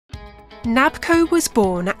Nabco was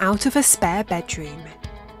born out of a spare bedroom.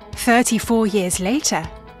 34 years later,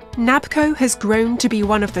 Nabco has grown to be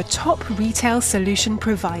one of the top retail solution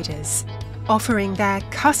providers, offering their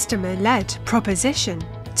customer-led proposition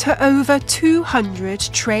to over 200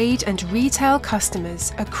 trade and retail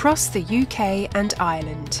customers across the UK and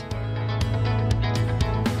Ireland.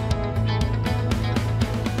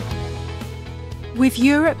 With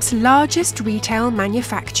Europe's largest retail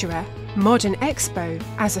manufacturer, Modern Expo,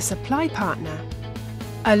 as a supply partner,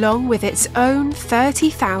 along with its own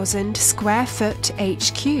 30,000 square foot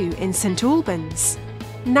HQ in St Albans,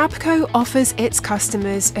 Nabco offers its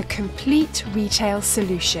customers a complete retail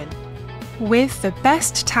solution, with the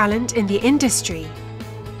best talent in the industry.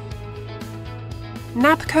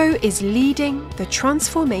 Nabco is leading the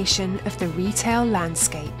transformation of the retail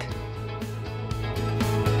landscape.